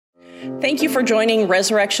Thank you for joining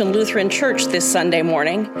Resurrection Lutheran Church this Sunday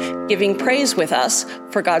morning, giving praise with us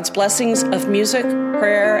for God's blessings of music,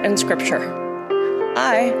 prayer, and scripture.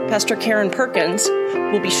 I, Pastor Karen Perkins,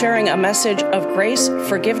 will be sharing a message of grace,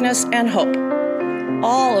 forgiveness, and hope.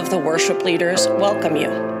 All of the worship leaders welcome you.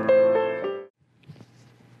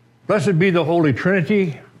 Blessed be the Holy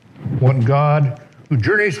Trinity, one God, who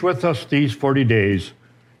journeys with us these 40 days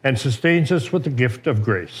and sustains us with the gift of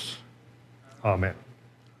grace. Amen.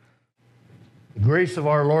 The grace of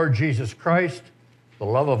our Lord Jesus Christ, the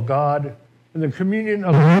love of God, and the communion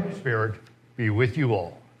of the Holy Spirit be with you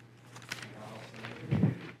all.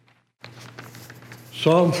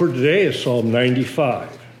 Psalm for today is Psalm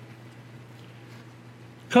 95.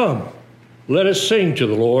 Come, let us sing to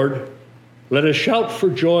the Lord. Let us shout for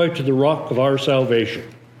joy to the rock of our salvation.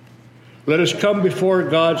 Let us come before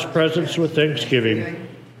God's presence with thanksgiving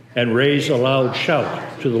and raise a loud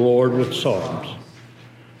shout to the Lord with psalms.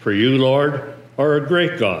 For you, Lord, are a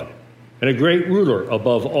great God and a great ruler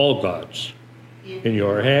above all gods. In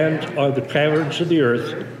your hand are the caverns of the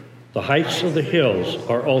earth. The heights of the hills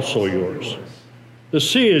are also yours. The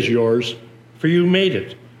sea is yours, for you made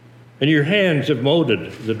it, and your hands have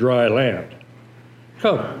molded the dry land.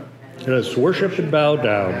 Come, let us worship and bow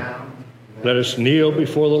down. Let us kneel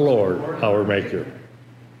before the Lord, our Maker.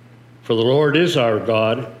 For the Lord is our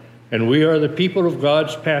God, and we are the people of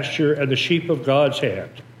God's pasture and the sheep of God's hand.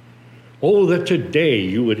 Oh, that today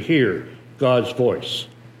you would hear God's voice.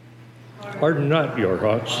 Harden not your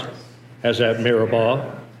hearts, as at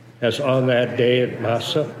Meribah, as on that day at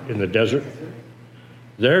Massah in the desert.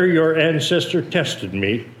 There your ancestor tested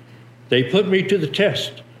me. They put me to the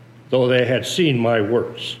test, though they had seen my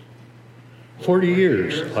works. 40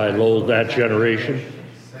 years I loathed that generation,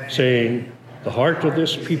 saying, the heart of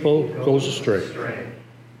this people goes astray.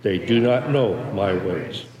 They do not know my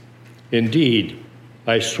ways. Indeed,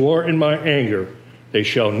 I swore in my anger, they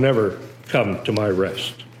shall never come to my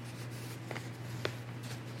rest.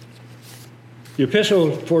 The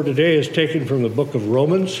epistle for today is taken from the book of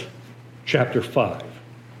Romans, chapter 5.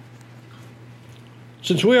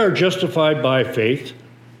 Since we are justified by faith,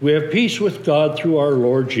 we have peace with God through our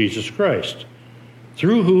Lord Jesus Christ,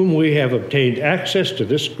 through whom we have obtained access to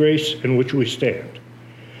this grace in which we stand.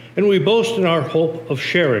 And we boast in our hope of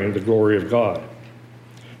sharing the glory of God.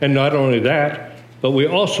 And not only that, but we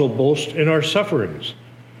also boast in our sufferings.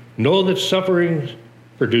 Know that suffering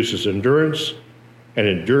produces endurance, and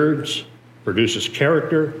endurance produces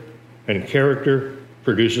character, and character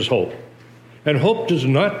produces hope. And hope does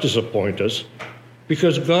not disappoint us,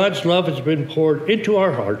 because God's love has been poured into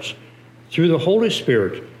our hearts through the Holy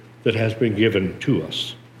Spirit that has been given to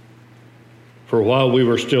us. For while we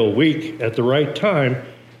were still weak, at the right time,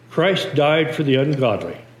 Christ died for the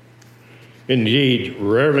ungodly. Indeed,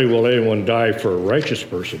 rarely will anyone die for a righteous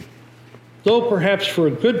person, though perhaps for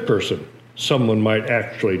a good person, someone might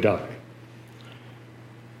actually die.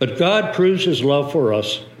 But God proves his love for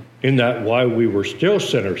us in that while we were still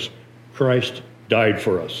sinners, Christ died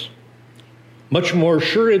for us. Much more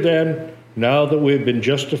surely then, now that we have been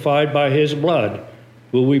justified by his blood,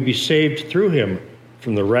 will we be saved through him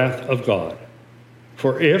from the wrath of God.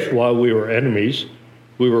 For if, while we were enemies,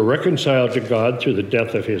 we were reconciled to God through the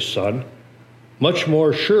death of his Son, much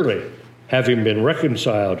more surely, having been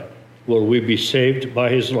reconciled, will we be saved by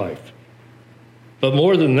his life. But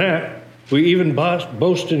more than that, we even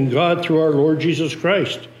boast in God through our Lord Jesus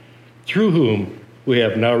Christ, through whom we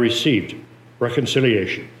have now received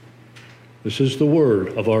reconciliation. This is the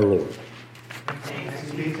word of our Lord.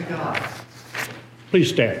 Thanks be to God. Please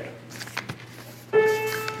stand.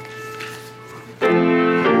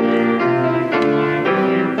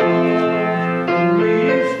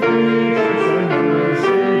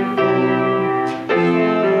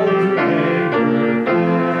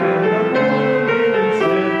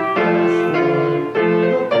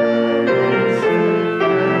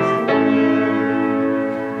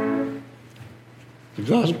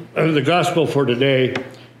 The gospel for today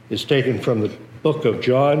is taken from the book of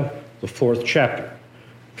John, the 4th chapter.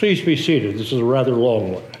 Please be seated. This is a rather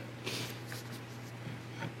long one.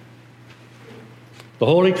 The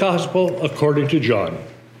Holy Gospel according to John.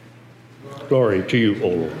 Glory to you, O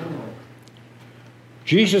Lord.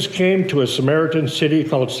 Jesus came to a Samaritan city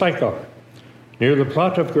called Sychar, near the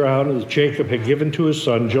plot of ground that Jacob had given to his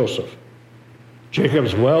son Joseph.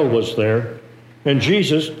 Jacob's well was there, and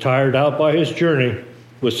Jesus, tired out by his journey,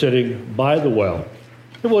 was sitting by the well.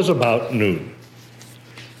 It was about noon.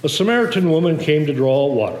 A Samaritan woman came to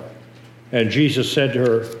draw water, and Jesus said to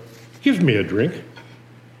her, "Give me a drink."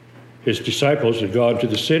 His disciples had gone to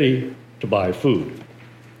the city to buy food.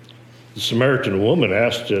 The Samaritan woman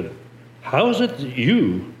asked him, "How is it that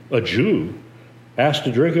you, a Jew, ask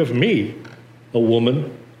to drink of me, a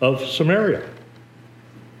woman of Samaria?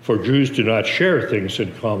 For Jews do not share things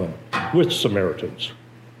in common with Samaritans.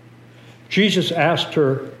 Jesus asked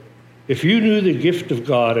her, if you knew the gift of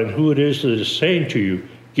God and who it is that is saying to you,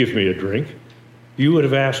 give me a drink, you would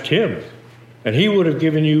have asked him, and he would have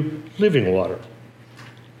given you living water.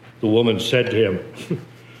 The woman said to him,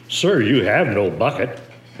 Sir, you have no bucket,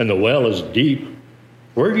 and the well is deep.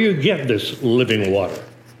 Where do you get this living water?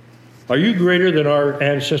 Are you greater than our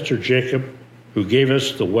ancestor Jacob, who gave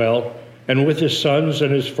us the well, and with his sons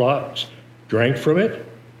and his flocks drank from it?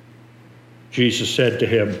 Jesus said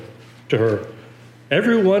to her,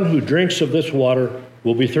 everyone who drinks of this water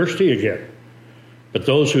will be thirsty again, but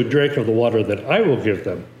those who drink of the water that I will give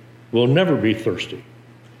them will never be thirsty.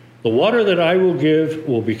 The water that I will give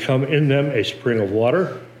will become in them a spring of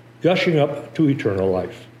water, gushing up to eternal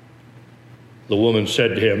life. The woman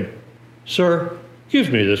said to him, Sir,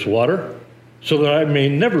 give me this water, so that I may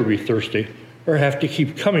never be thirsty or have to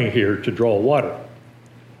keep coming here to draw water.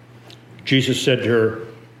 Jesus said to her,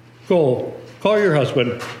 Go, call your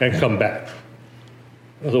husband and come back.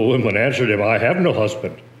 The woman answered him, I have no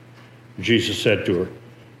husband. Jesus said to her,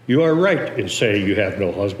 You are right in saying you have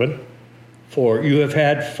no husband, for you have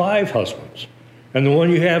had 5 husbands, and the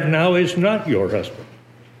one you have now is not your husband.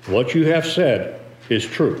 What you have said is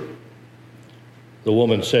true. The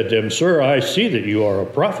woman said to him, Sir, I see that you are a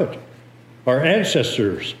prophet. Our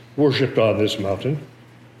ancestors worshipped on this mountain,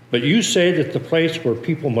 but you say that the place where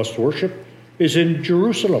people must worship is in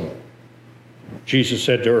Jerusalem. Jesus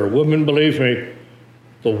said to her, Woman, believe me,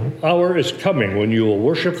 the hour is coming when you will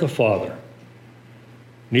worship the Father,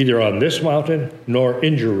 neither on this mountain nor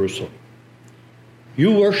in Jerusalem.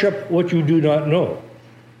 You worship what you do not know.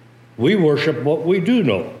 We worship what we do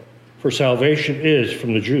know, for salvation is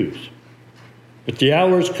from the Jews. But the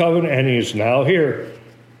hour is coming, and is now here,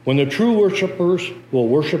 when the true worshipers will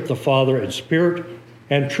worship the Father in spirit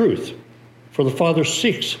and truth, for the Father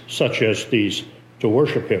seeks such as these to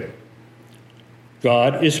worship him.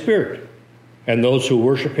 God is spirit, and those who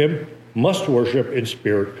worship him must worship in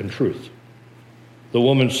spirit and truth. The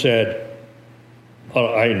woman said,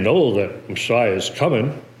 I know that Messiah is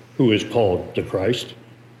coming, who is called the Christ.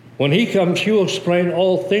 When he comes, he will explain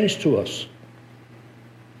all things to us.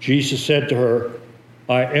 Jesus said to her,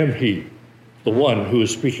 I am he, the one who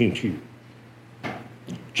is speaking to you.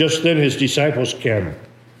 Just then his disciples came.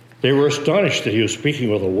 They were astonished that he was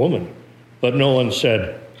speaking with a woman, but no one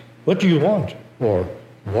said, What do you want? Or,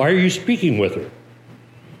 why are you speaking with her?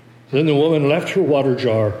 Then the woman left her water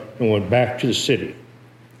jar and went back to the city.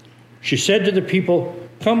 She said to the people,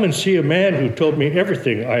 Come and see a man who told me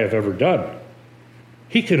everything I have ever done.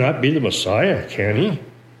 He cannot be the Messiah, can he?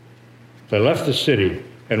 They left the city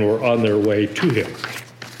and were on their way to him.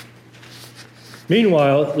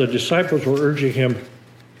 Meanwhile, the disciples were urging him,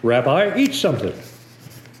 Rabbi, eat something.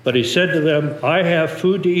 But he said to them, I have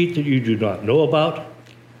food to eat that you do not know about.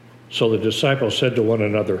 So the disciples said to one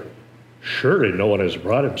another, Surely no one has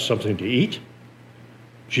brought him something to eat.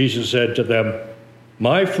 Jesus said to them,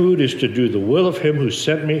 My food is to do the will of him who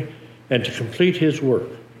sent me and to complete his work.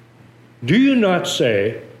 Do you not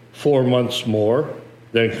say, 4 months more,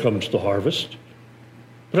 then comes the harvest?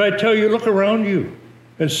 But I tell you, look around you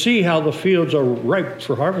and see how the fields are ripe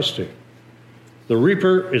for harvesting. The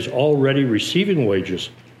reaper is already receiving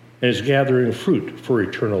wages and is gathering fruit for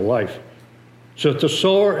eternal life, so that the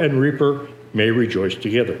sower and reaper may rejoice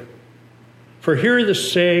together. For here the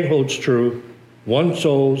saying holds true, one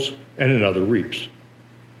sows and another reaps.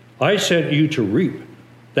 I sent you to reap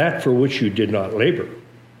that for which you did not labor.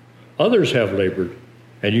 Others have labored,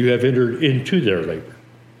 and you have entered into their labor.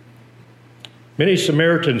 Many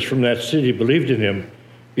Samaritans from that city believed in him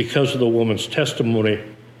because of the woman's testimony.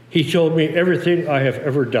 He told me everything I have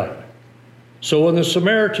ever done. So when the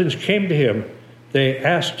Samaritans came to him, they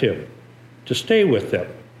asked him to stay with them,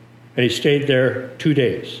 and he stayed there 2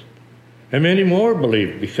 days. And many more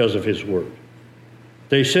believed because of his word.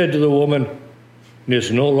 They said to the woman, It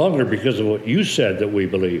is no longer because of what you said that we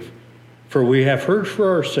believe, for we have heard for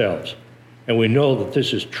ourselves, and we know that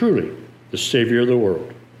this is truly the Savior of the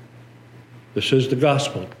world. This is the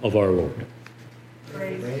gospel of our Lord.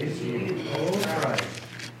 Praise to you, O Christ.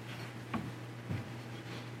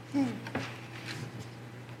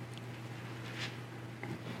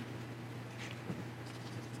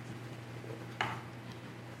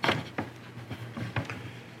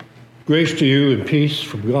 Grace to you and peace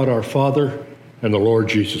from God our Father and the Lord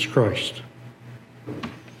Jesus Christ.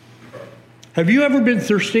 Have you ever been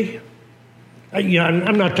thirsty?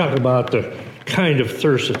 I'm not talking about the kind of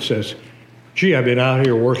thirst that says, gee, I've been out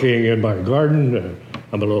here working in my garden,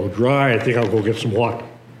 I'm a little dry, I think I'll go get some water.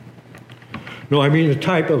 No, I mean the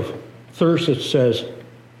type of thirst that says,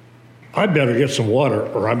 I better get some water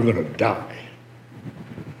or I'm going to die.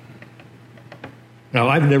 Now,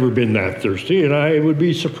 I've never been that thirsty, and I would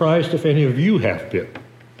be surprised if any of you have been.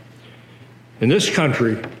 In this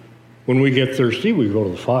country, when we get thirsty, we go to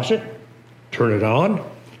the faucet, turn it on,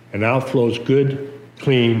 and out flows good,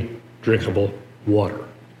 clean, drinkable water.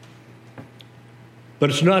 But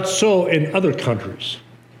it's not so in other countries.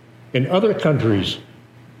 In other countries,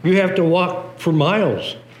 you have to walk for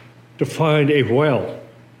miles to find a well,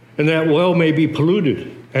 and that well may be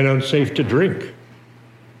polluted and unsafe to drink.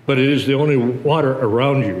 But it is the only water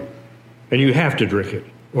around you, and you have to drink it,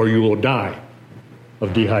 or you will die of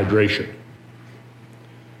dehydration.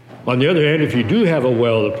 On the other hand, if you do have a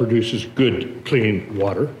well that produces good, clean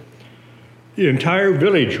water, the entire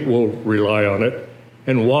village will rely on it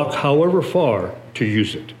and walk however far to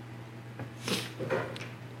use it.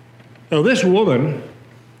 Now, this woman,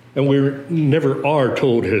 and we never are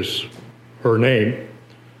told her name,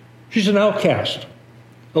 she's an outcast,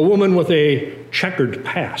 a woman with a checkered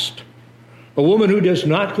past, a woman who does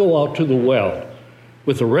not go out to the well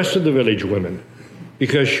with the rest of the village women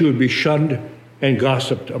because she would be shunned and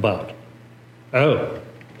gossiped about. Oh,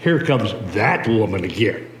 here comes that woman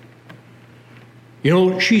again. You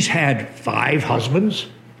know, she's had 5 husbands,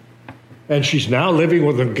 and she's now living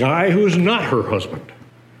with a guy who is not her husband.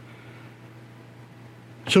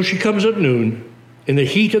 So she comes at noon in the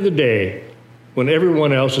heat of the day when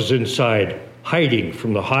everyone else is inside hiding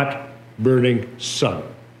from the hot, burning sun.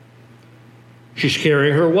 She's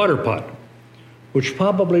carrying her water pot, which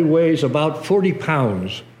probably weighs about 40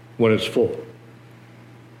 pounds when it's full.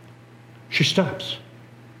 She stops,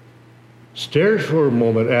 stares for a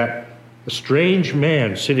moment at a strange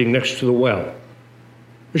man sitting next to the well.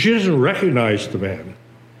 She doesn't recognize the man,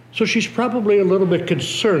 so she's probably a little bit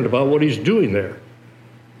concerned about what he's doing there.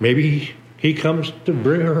 Maybe he comes to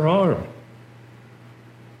bring her harm.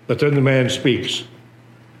 But then the man speaks.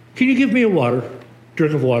 Can you give me a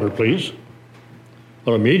drink of water, please?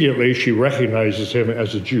 Well, immediately she recognizes him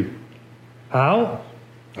as a Jew. How?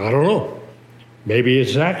 I don't know. Maybe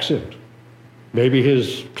his accent. Maybe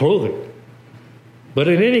his clothing. But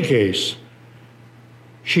in any case,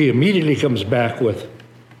 she immediately comes back with,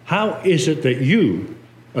 how is it that you,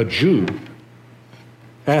 a Jew,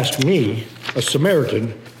 ask me, a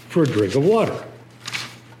Samaritan, for a drink of water?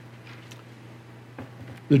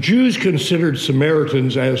 The Jews considered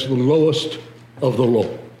Samaritans as the lowest of the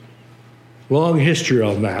low. Long history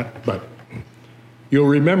on that, but you'll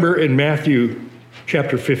remember in Matthew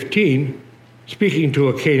chapter 15, speaking to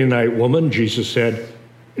a Canaanite woman, Jesus said,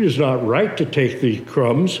 it is not right to take the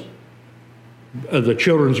crumbs, the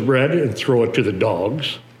children's bread, and throw it to the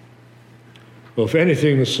dogs. Well, if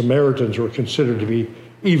anything, the Samaritans were considered to be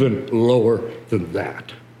even lower than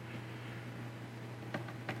that.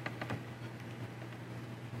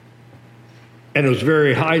 And it was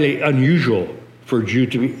very highly unusual for a Jew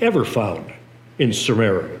to be ever found in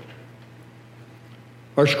Samaria.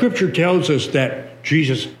 Our scripture tells us that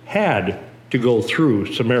Jesus had to go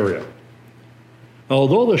through Samaria.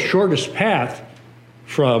 Although the shortest path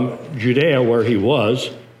from Judea, where he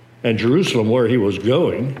was, and Jerusalem, where he was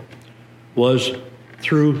going, was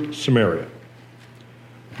through Samaria.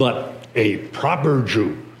 But a proper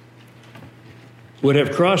Jew would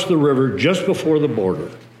have crossed the river just before the border,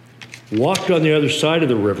 walked on the other side of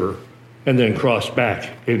the river, and then crossed back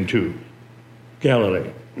into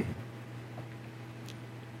Galilee.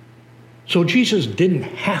 So Jesus didn't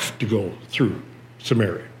have to go through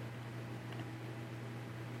Samaria.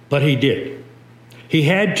 But he did. He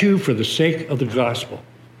had to for the sake of the gospel.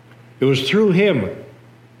 It was through him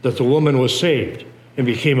that the woman was saved and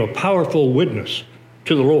became a powerful witness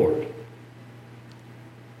to the Lord.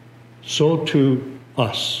 So to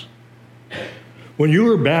us. When you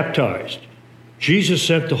were baptized, Jesus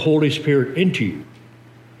sent the Holy Spirit into you.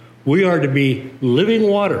 We are to be living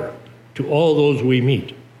water to all those we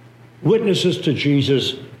meet, witnesses to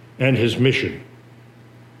Jesus and his mission.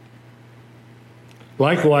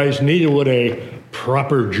 Likewise, neither would a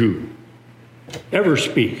proper Jew ever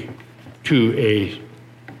speak to a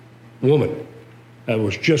woman that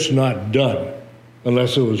was just not done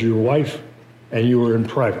unless it was your wife and you were in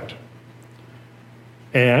private.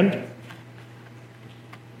 And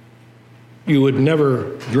you would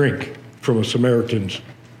never drink from a Samaritan's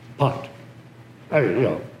pot.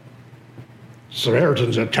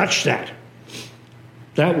 Samaritans had touched that.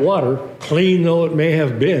 That water, clean though it may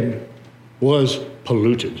have been, was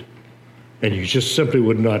polluted, and you just simply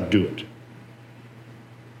would not do it.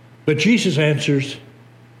 But Jesus answers,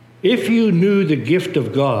 if you knew the gift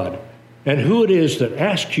of God and who it is that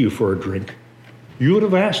asks you for a drink, you would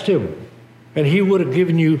have asked him, and he would have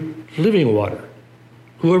given you living water.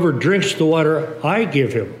 Whoever drinks the water I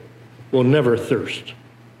give him will never thirst.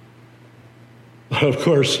 But of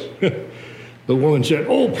course, the woman said,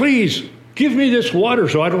 "Oh, please, give me this water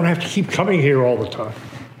so I don't have to keep coming here all the time."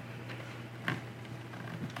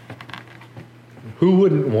 Who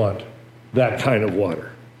wouldn't want that kind of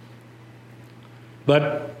water?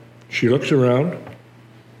 But she looks around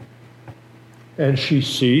and she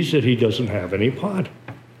sees that he doesn't have any pot,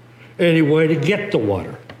 any way to get the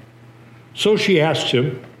water. So she asks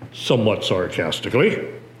him, somewhat sarcastically,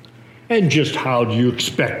 "And just how do you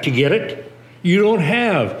expect to get it? You don't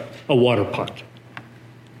have a water pot."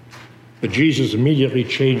 But Jesus immediately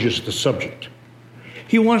changes the subject.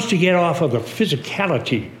 He wants to get off of the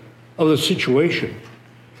physicality of the situation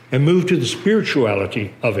and move to the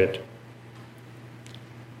spirituality of it.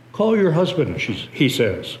 "Call your husband," he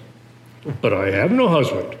says. "But I have no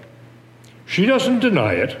husband." She doesn't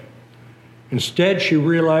deny it. Instead, she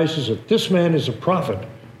realizes that this man is a prophet,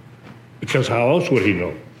 because how else would he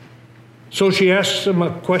know? So she asks him a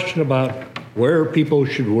question about where people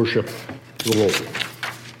should worship the Lord.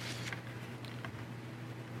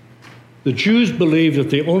 The Jews believed that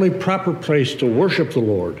the only proper place to worship the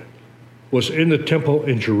Lord was in the temple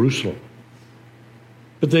in Jerusalem.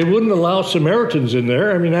 But they wouldn't allow Samaritans in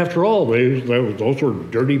there. I mean, after all, those were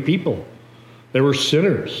dirty people. They were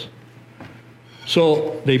sinners.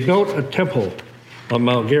 So they built a temple on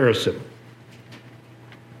Mount Gerizim.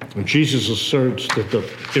 And Jesus asserts that the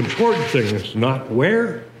important thing is not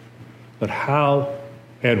where, but how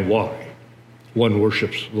and why one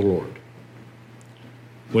worships the Lord.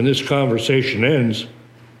 When this conversation ends,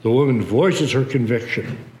 the woman voices her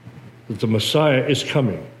conviction that the Messiah is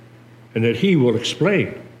coming and that he will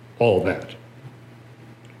explain all that.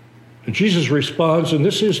 And Jesus responds, and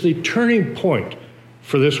this is the turning point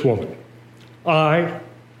for this woman. "I,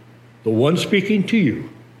 the one speaking to you,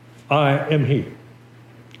 I am he.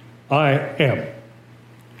 I am."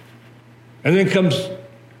 And then comes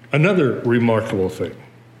another remarkable thing.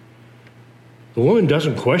 The woman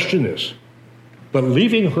doesn't question this, but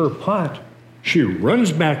leaving her pot, she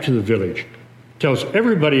runs back to the village, tells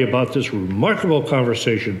everybody about this remarkable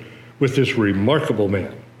conversation with this remarkable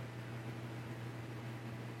man.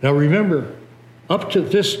 Now remember, up to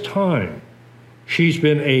this time, she's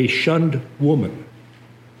been a shunned woman,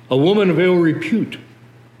 a woman of ill repute,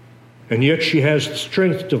 and yet she has the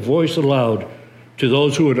strength to voice aloud to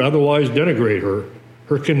those who would otherwise denigrate her,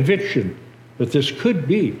 her conviction that this could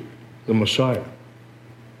be the Messiah.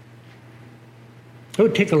 It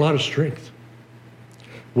would take a lot of strength.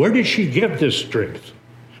 Where did she get this strength?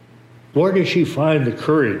 Where did she find the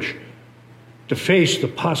courage to face the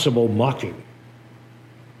possible mocking?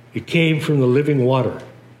 It came from the living water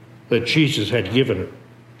that Jesus had given her.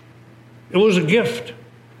 It was a gift.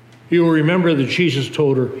 You will remember that Jesus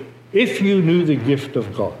told her, "If you knew the gift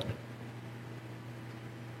of God."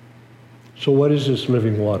 So what is this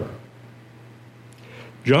living water?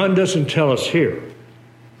 John doesn't tell us here,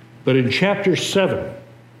 but in chapter 7,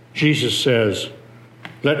 Jesus says,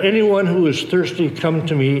 "Let anyone who is thirsty come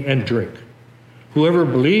to me and drink. Whoever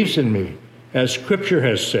believes in me, as Scripture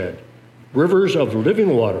has said, rivers of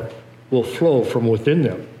living water will flow from within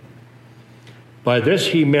them." By this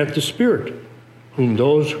he meant the Spirit, whom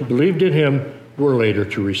those who believed in him were later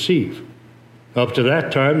to receive. Up to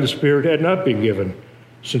that time, the Spirit had not been given,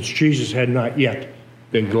 since Jesus had not yet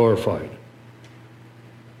been glorified.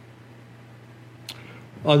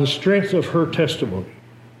 On the strength of her testimony,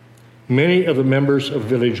 many of the members of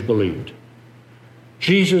the village believed.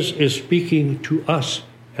 Jesus is speaking to us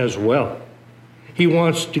as well. He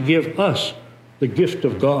wants to give us the gift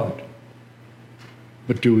of God.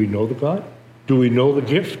 But do we know the God? Do we know the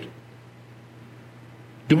gift?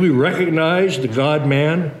 Do we recognize the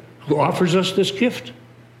God-man who offers us this gift?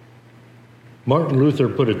 Martin Luther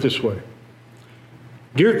put it this way: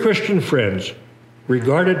 "Dear Christian friends,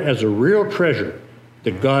 regard it as a real treasure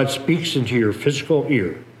that God speaks into your physical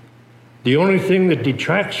ear. The only thing that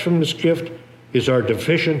detracts from this gift is our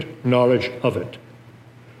deficient knowledge of it.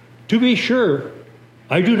 To be sure,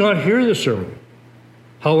 I do not hear the sermon.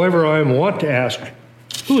 However, I am wont to ask,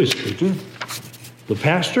 who is speaking? The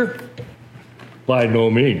pastor? By no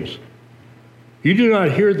means. You do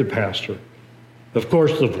not hear the pastor. Of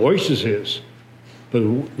course, the voice is his, but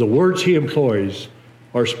the words he employs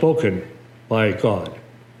are spoken by God.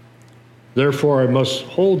 Therefore, I must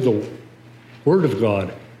hold the word of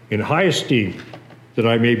God in high esteem, that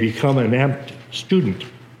I may become an apt student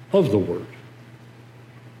of the word."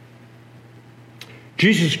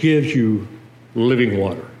 Jesus gives you living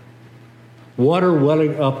water, water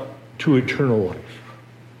welling up to eternal life.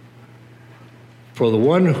 For the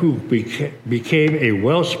one who became a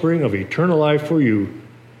wellspring of eternal life for you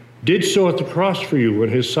did so at the cross for you when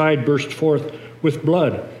his side burst forth with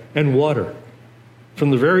blood and water.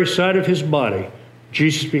 From the very side of his body,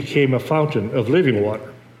 Jesus became a fountain of living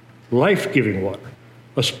water, life-giving water,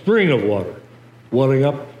 a spring of water, welling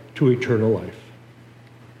up to eternal life.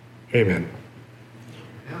 Amen.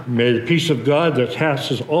 May the peace of God that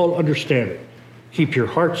passes all understanding keep your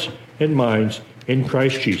hearts and minds in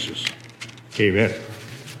Christ Jesus. Amen.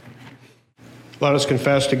 Let us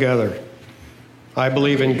confess together. I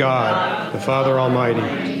believe in God, the Father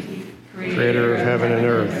Almighty, creator of heaven and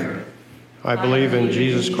earth. I believe in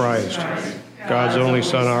Jesus Christ, God's only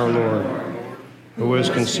Son, our Lord, who was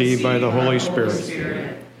conceived by the Holy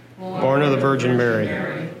Spirit, born of the Virgin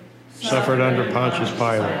Mary, suffered under Pontius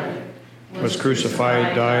Pilate, was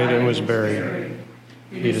crucified, died, and was buried.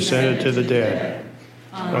 He descended to the dead.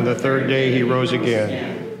 On the third day he rose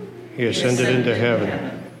again. He ascended into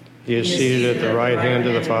heaven. He is seated at the right hand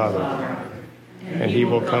of the Father, and he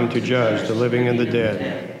will come to judge the living and the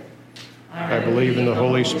dead. I believe in the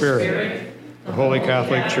Holy Spirit, the Holy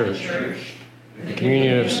Catholic Church, the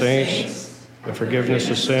communion of saints, the forgiveness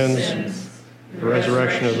of sins, the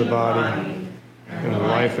resurrection of the body, and the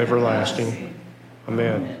life everlasting.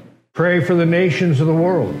 Amen. Pray for the nations of the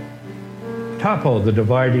world. Topple the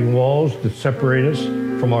dividing walls that separate us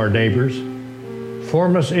from our neighbors.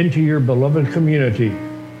 Form us into your beloved community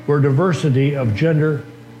where diversity of gender,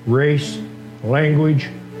 race, language,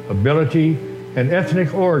 ability, and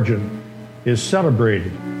ethnic origin is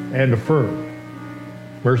celebrated and affirmed.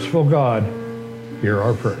 Merciful God, hear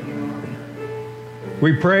our prayer.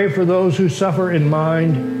 We pray for those who suffer in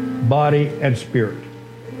mind, body, and spirit.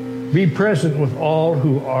 Be present with all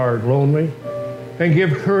who are lonely and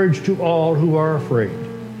give courage to all who are afraid.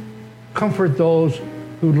 Comfort those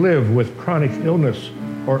who live with chronic illness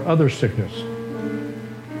or other sickness.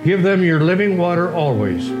 Give them your living water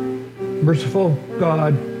always. Merciful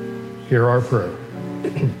God, hear our prayer.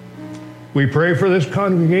 We pray for this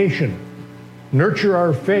congregation. Nurture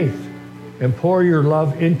our faith and pour your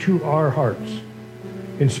love into our hearts.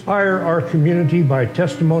 Inspire our community by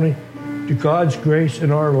testimony to God's grace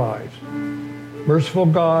in our lives. Merciful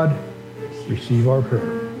God, receive our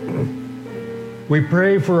prayer. We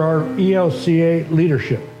pray for our ELCA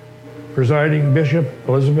leadership, presiding Bishop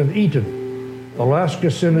Elizabeth Eaton,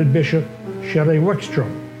 Alaska Synod Bishop Shelley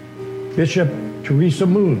Wickstrom, Bishop Teresa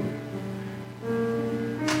Moon,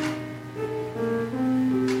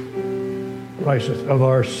 of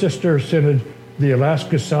our sister synod, the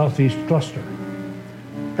Alaska Southeast Cluster,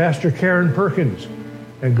 Pastor Karen Perkins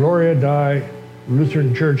and Gloria Dye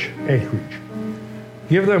Lutheran Church Anchorage.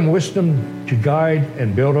 Give them wisdom to guide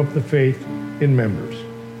and build up the faith in members.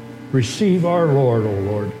 Receive our Lord, O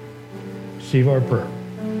Lord. Receive our prayer.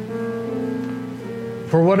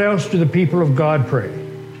 For what else do the people of God pray?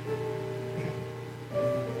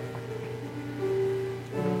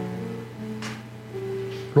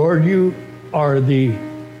 Lord, you are the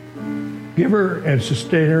giver and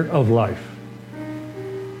sustainer of life.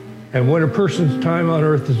 And when a person's time on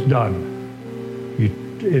earth is done, you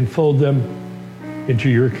enfold them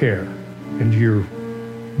into your care, into your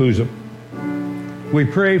bosom. We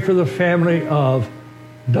pray for the family of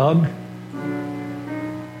Doug.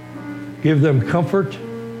 Give them comfort.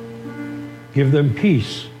 Give them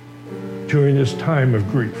peace during this time of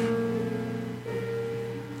grief.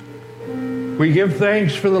 We give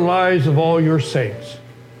thanks for the lives of all your saints.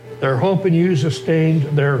 Their hope in you sustained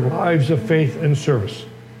their lives of faith and service.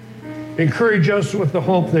 Encourage us with the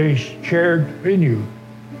hope they shared in you.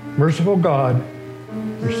 Merciful God,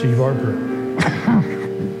 receive our prayer.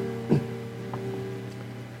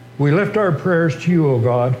 We lift our prayers to you, O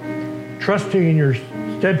God, trusting in your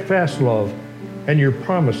steadfast love and your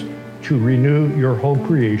promise to renew your whole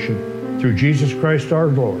creation through Jesus Christ our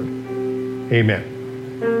Lord. Amen.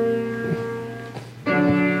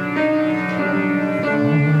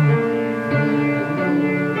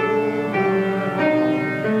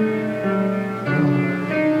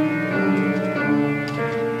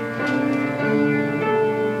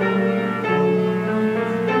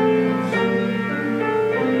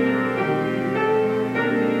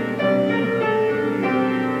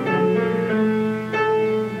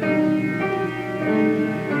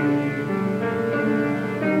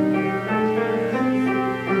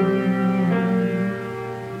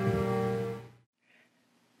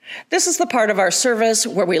 This is the part of our service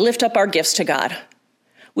where we lift up our gifts to God.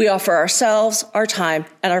 We offer ourselves, our time,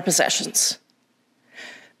 and our possessions.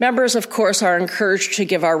 Members, of course, are encouraged to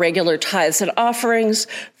give our regular tithes and offerings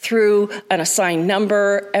through an assigned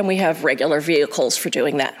number, and we have regular vehicles for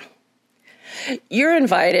doing that. You're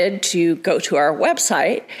invited to go to our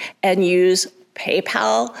website and use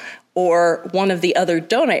PayPal or one of the other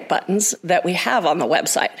donate buttons that we have on the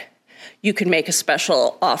website. You can make a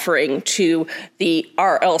special offering to the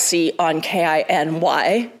RLC on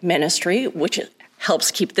KINY ministry, which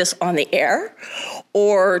helps keep this on the air,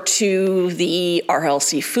 or to the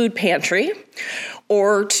RLC food pantry,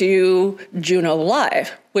 or to Juno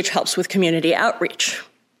Live, which helps with community outreach.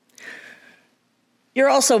 You're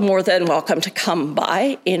also more than welcome to come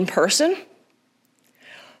by in person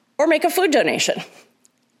or make a food donation.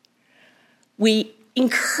 We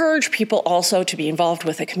encourage people also to be involved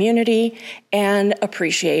with the community and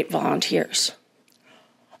appreciate volunteers.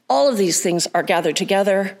 All of these things are gathered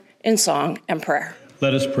together in song and prayer.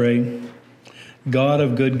 Let us pray. God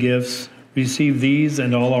of good gifts, receive these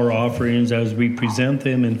and all our offerings as we present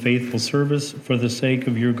them in faithful service for the sake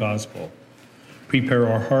of your gospel. Prepare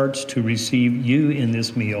our hearts to receive you in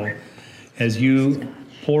this meal as you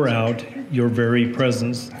pour out your very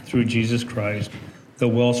presence through Jesus Christ, the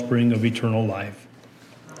wellspring of eternal life.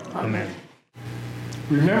 Amen.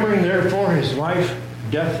 Remembering therefore his life,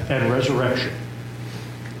 death, and resurrection,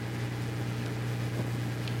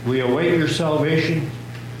 we await your salvation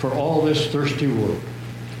for all this thirsty world.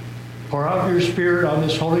 Pour out your Spirit on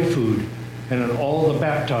this holy food and on all the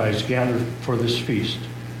baptized gathered for this feast.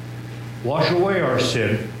 Wash away our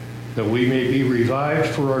sin, that we may be revived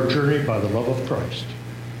for our journey by the love of Christ.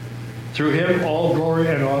 Through him all glory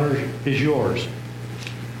and honor is yours,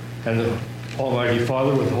 and the Almighty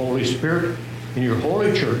Father with the Holy Spirit in your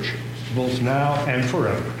holy church, both now and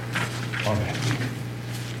forever. Amen.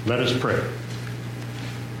 Let us pray.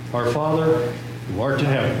 Our Father, who art in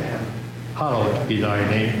heaven, hallowed be thy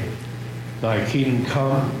name. Thy kingdom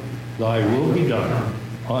come, thy will be done,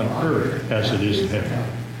 on earth as it is in heaven.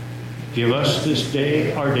 Give us this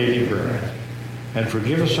day our daily bread, and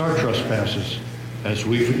forgive us our trespasses, as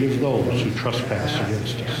we forgive those who trespass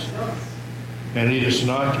against us. And lead us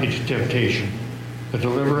not into temptation, but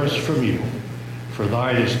deliver us from evil. For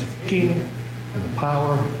thine is the kingdom, and the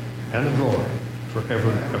power, and the glory,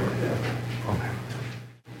 forever and ever. Amen.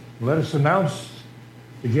 Let us announce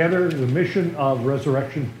together the mission of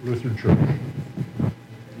Resurrection Lutheran Church.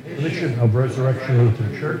 The mission of Resurrection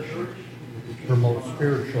Lutheran Church is to promote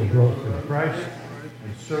spiritual growth in Christ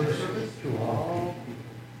and service to all.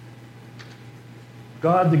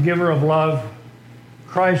 God, the giver of love,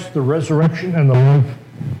 Christ, the resurrection and the life,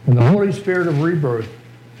 and the Holy Spirit of rebirth,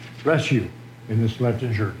 bless you in this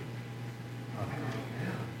Lenten journey.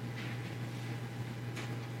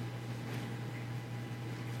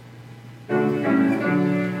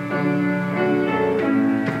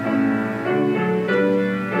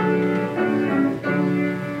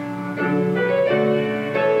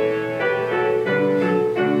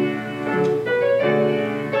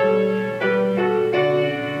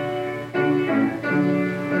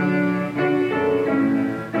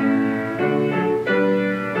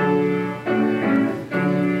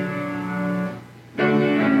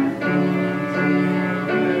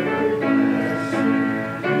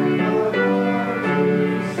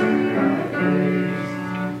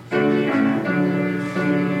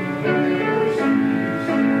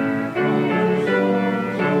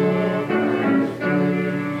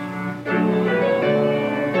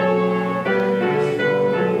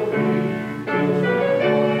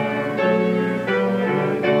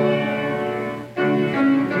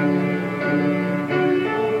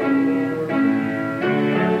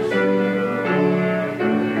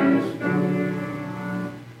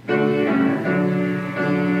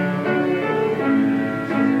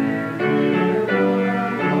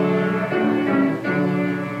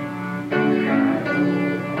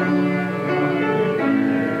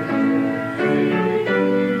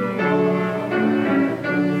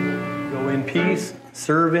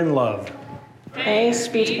 Serve in love. Thanks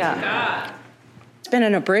be to God. It's been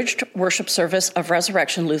an abridged worship service of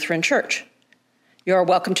Resurrection Lutheran Church. You are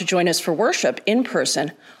welcome to join us for worship in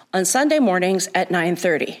person on Sunday mornings at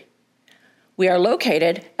 9:30. We are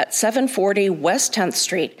located at 740 West 10th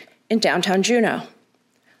Street in downtown Juneau.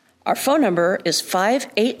 Our phone number is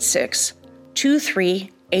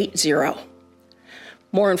 586-2380.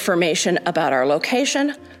 More information about our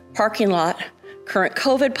location, parking lot, current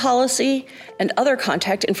COVID policy, and other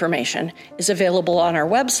contact information is available on our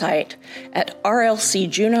website at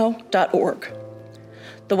rlcjuneau.org.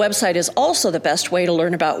 The website is also the best way to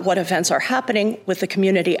learn about what events are happening with the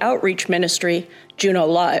community outreach ministry, Juno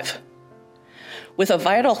Live. With a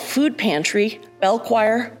vital food pantry, bell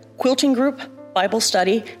choir, quilting group, Bible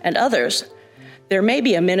study, and others, there may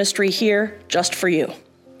be a ministry here just for you.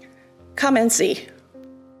 Come and see.